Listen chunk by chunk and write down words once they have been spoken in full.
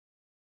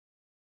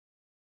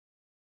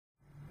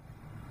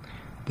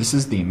This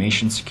is the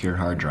Imation SECURE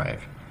Hard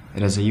Drive.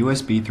 It has a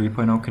USB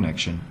 3.0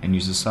 connection and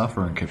uses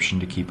software encryption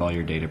to keep all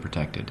your data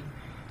protected.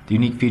 The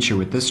unique feature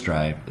with this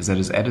drive is that it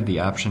has added the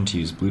option to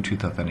use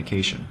Bluetooth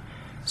authentication,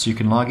 so you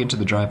can log into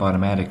the drive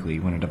automatically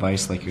when a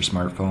device like your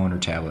smartphone or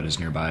tablet is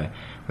nearby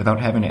without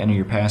having to enter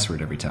your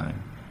password every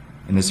time.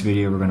 In this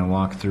video we're going to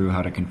walk through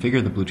how to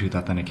configure the Bluetooth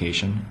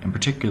authentication and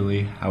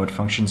particularly how it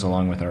functions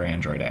along with our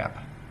Android app.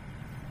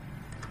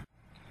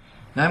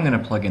 Now I'm going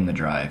to plug in the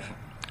drive.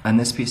 On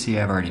this PC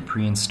I've already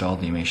pre-installed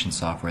the Imation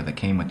software that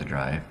came with the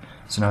drive,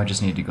 so now I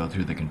just need to go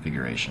through the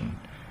configuration.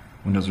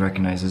 Windows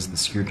recognizes the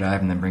secure drive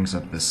and then brings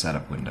up this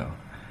setup window.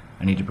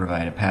 I need to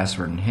provide a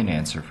password and hint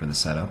answer for the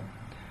setup.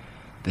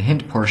 The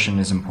hint portion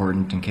is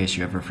important in case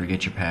you ever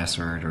forget your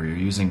password or you're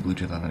using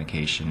Bluetooth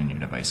authentication and your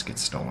device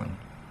gets stolen.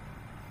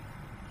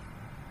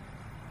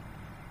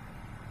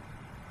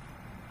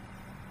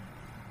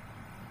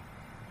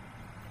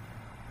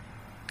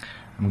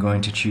 I'm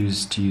going to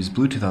choose to use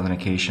Bluetooth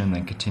authentication,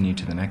 then continue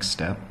to the next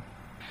step.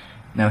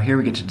 Now here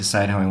we get to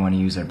decide how I want to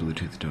use our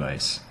Bluetooth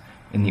device.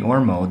 In the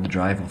OR mode, the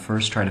drive will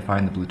first try to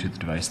find the Bluetooth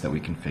device that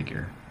we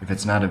configure. If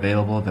it's not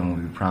available, then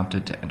we'll be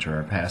prompted to enter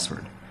our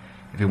password.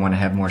 If we want to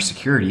have more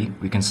security,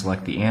 we can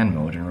select the AND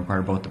mode and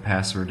require both the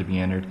password to be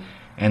entered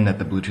and that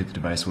the Bluetooth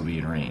device will be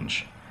in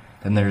range.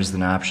 Then there's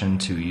an option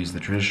to use the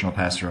traditional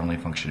password-only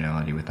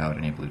functionality without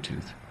any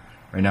Bluetooth.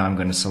 Right now I'm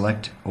going to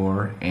select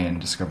OR and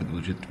discover the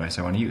Bluetooth device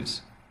I want to use.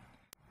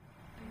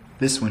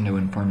 This window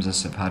informs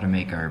us of how to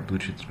make our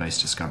Bluetooth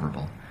device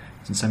discoverable.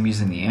 Since I'm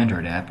using the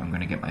Android app, I'm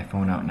going to get my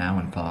phone out now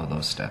and follow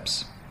those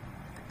steps.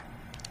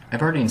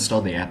 I've already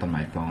installed the app on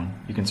my phone.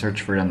 You can search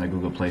for it on the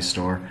Google Play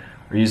Store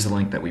or use the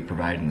link that we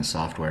provide in the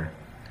software.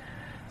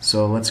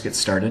 So let's get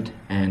started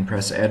and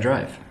press Add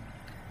Drive.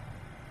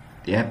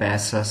 The app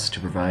asks us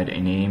to provide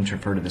a name to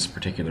refer to this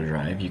particular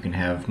drive. You can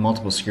have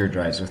multiple secure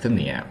drives within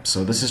the app,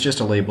 so this is just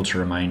a label to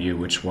remind you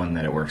which one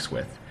that it works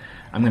with.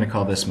 I'm going to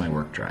call this my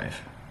work drive.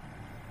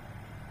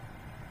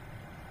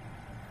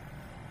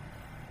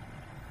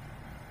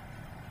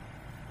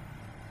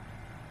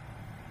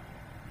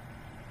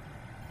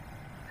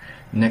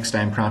 Next,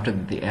 I'm prompted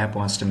that the app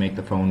wants to make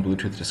the phone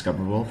Bluetooth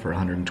discoverable for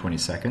 120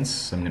 seconds,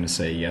 so I'm going to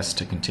say yes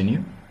to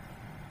continue.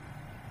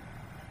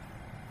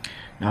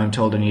 Now I'm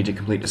told I need to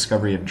complete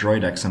discovery of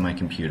DroidX on my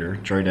computer.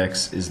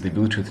 DroidX is the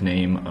Bluetooth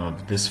name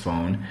of this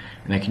phone,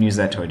 and I can use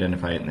that to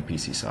identify it in the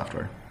PC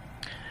software.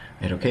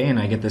 I hit OK, and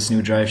I get this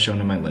new drive shown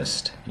in my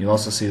list. You'll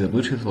also see the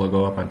Bluetooth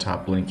logo up on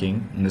top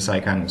blinking, and this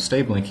icon will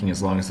stay blinking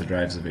as long as the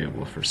drive is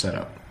available for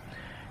setup.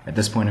 At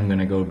this point I'm going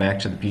to go back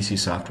to the PC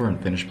software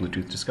and finish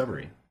Bluetooth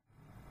discovery.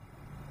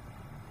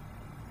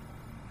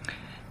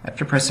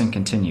 After pressing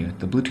continue,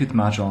 the Bluetooth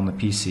module on the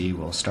PC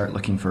will start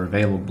looking for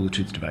available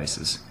Bluetooth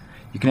devices.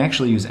 You can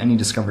actually use any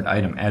discovered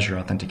item as your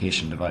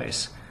authentication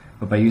device,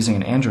 but by using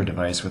an Android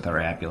device with our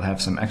app, you'll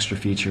have some extra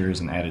features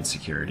and added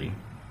security.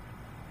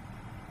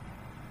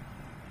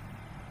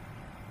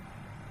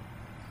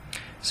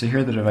 So here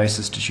are the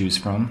devices to choose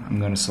from. I'm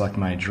going to select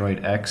my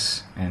Droid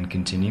X and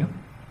continue.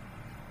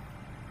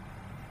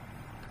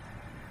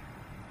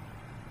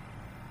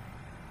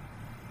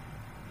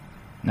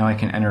 Now I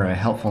can enter a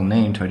helpful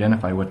name to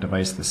identify what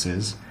device this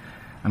is.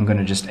 I'm going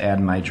to just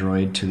add my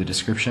droid to the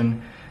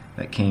description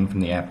that came from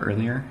the app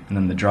earlier, and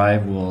then the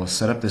drive will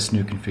set up this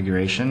new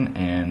configuration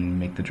and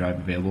make the drive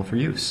available for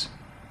use.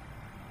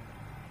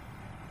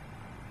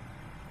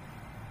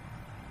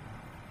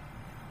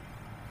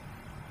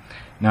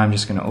 Now I'm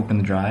just going to open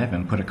the drive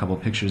and put a couple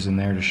pictures in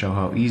there to show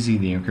how easy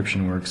the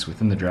encryption works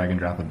within the drag and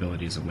drop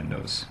abilities of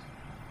Windows.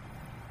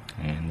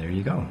 And there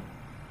you go.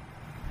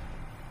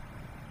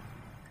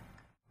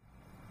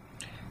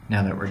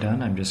 Now that we're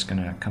done, I'm just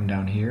going to come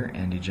down here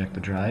and eject the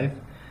drive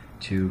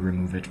to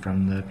remove it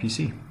from the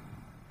PC.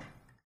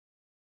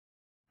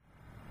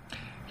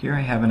 Here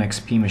I have an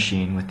XP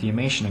machine with the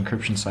Imation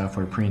encryption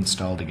software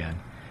pre-installed again,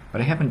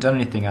 but I haven't done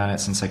anything on it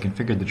since I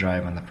configured the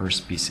drive on the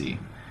first PC.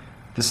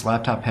 This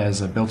laptop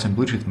has a built-in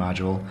Bluetooth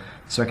module,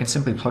 so I can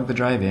simply plug the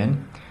drive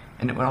in,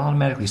 and it will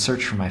automatically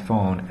search for my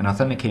phone and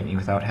authenticate me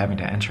without having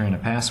to enter in a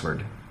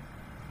password.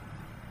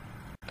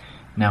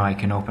 Now I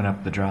can open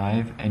up the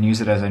drive and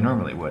use it as I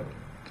normally would.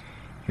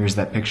 Here's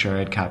that picture I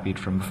had copied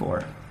from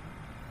before.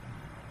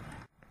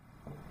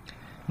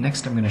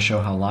 Next I'm going to show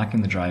how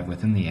locking the drive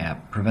within the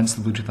app prevents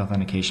the Bluetooth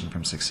authentication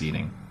from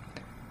succeeding.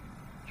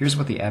 Here's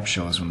what the app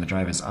shows when the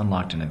drive is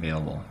unlocked and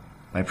available.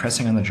 By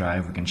pressing on the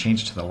drive we can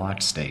change to the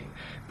locked state,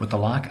 with the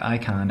lock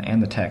icon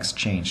and the text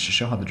changed to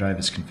show how the drive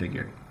is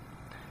configured.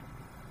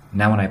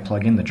 Now when I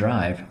plug in the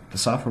drive, the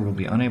software will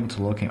be unable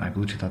to locate my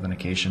Bluetooth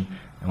authentication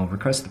and will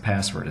request the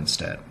password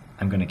instead.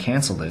 I'm going to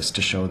cancel this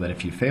to show that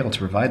if you fail to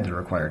provide the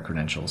required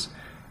credentials,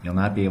 you'll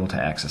not be able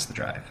to access the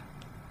drive.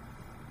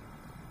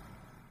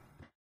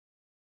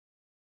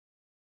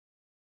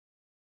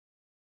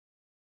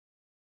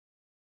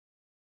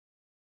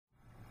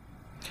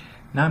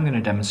 Now I'm going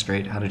to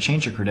demonstrate how to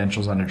change your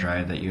credentials on a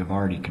drive that you have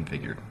already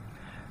configured.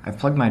 I've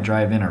plugged my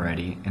drive in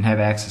already and have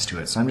access to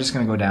it, so I'm just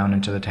going to go down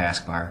into the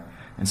taskbar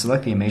and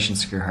select the Imation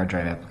SECURE Hard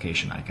Drive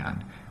application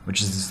icon,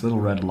 which is this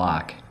little red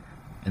lock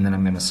and then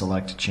I'm going to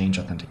select Change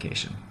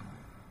Authentication.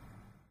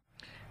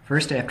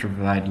 First, I have to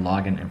provide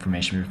login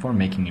information before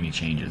making any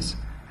changes.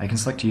 I can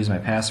select to use my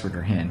password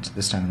or hint.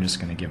 This time I'm just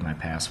going to give my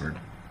password.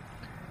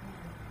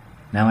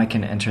 Now I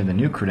can enter the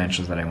new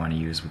credentials that I want to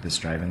use with this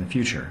drive in the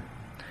future.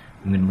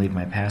 I'm going to leave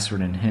my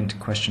password and hint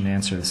question and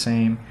answer the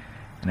same,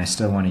 and I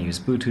still want to use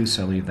Bluetooth,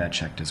 so I'll leave that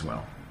checked as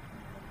well.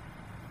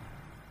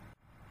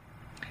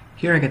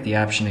 Here I get the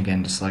option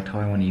again to select how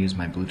I want to use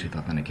my Bluetooth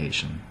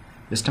authentication.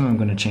 This time I'm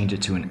going to change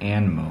it to an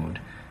AND mode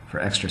for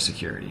extra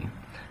security.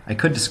 I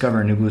could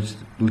discover a new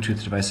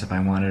Bluetooth device if I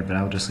wanted, but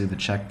I'll just leave the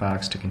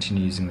checkbox to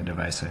continue using the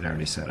device I'd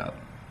already set up.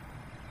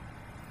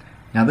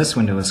 Now this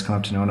window has come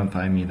up to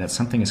notify me that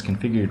something is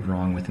configured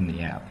wrong within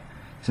the app.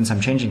 Since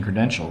I'm changing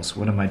credentials,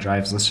 one of my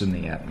drives listed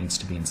in the app needs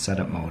to be in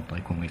setup mode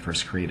like when we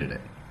first created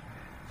it.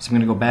 So I'm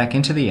going to go back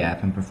into the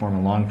app and perform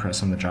a long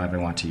press on the drive I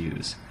want to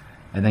use.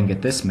 I then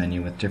get this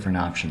menu with different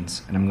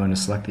options, and I'm going to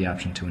select the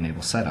option to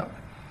enable setup.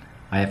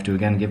 I have to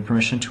again give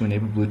permission to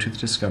enable Bluetooth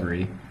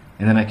discovery,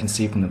 and then I can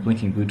see from the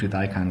blinking Bluetooth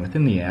icon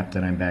within the app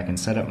that I'm back in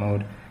setup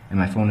mode and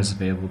my phone is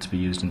available to be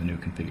used in the new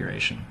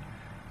configuration.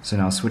 So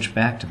now I'll switch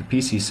back to the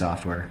PC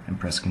software and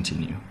press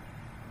continue.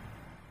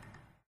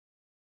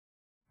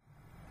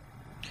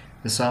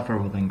 The software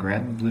will then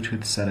grab the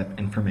Bluetooth setup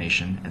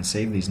information and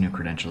save these new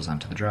credentials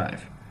onto the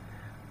drive.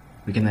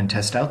 We can then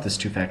test out this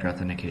two-factor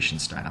authentication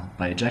style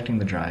by ejecting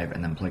the drive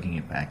and then plugging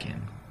it back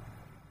in.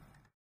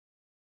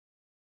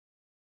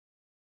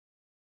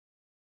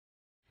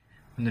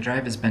 When the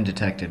drive has been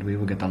detected, we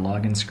will get the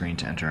login screen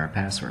to enter our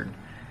password.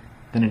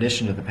 Then in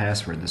addition to the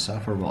password, the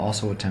software will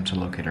also attempt to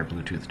locate our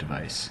Bluetooth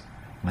device.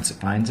 Once it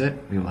finds it,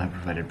 we will have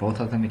provided both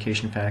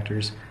authentication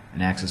factors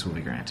and access will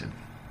be granted.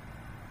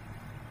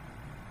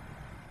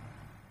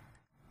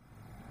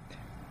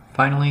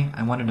 Finally,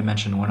 I wanted to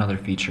mention one other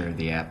feature of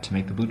the app to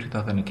make the Bluetooth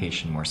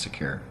authentication more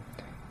secure.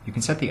 You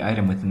can set the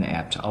item within the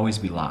app to always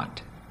be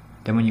locked.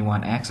 Then when you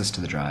want access to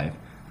the drive,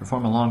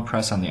 perform a long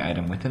press on the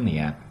item within the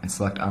app and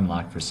select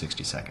Unlock for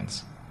 60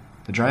 seconds.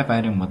 The drive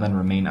item will then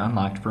remain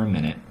unlocked for a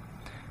minute.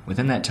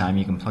 Within that time,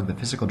 you can plug the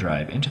physical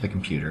drive into the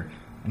computer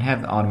and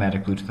have the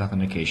automatic Bluetooth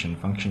authentication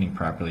functioning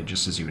properly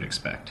just as you would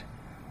expect.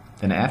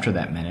 Then after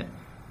that minute,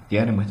 the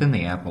item within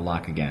the app will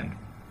lock again.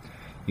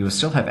 You will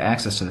still have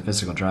access to the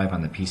physical drive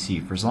on the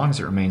PC for as long as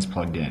it remains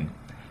plugged in.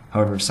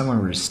 However, if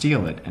someone were to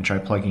steal it and try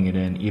plugging it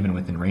in even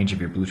within range of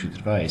your Bluetooth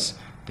device,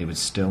 they would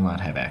still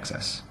not have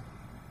access.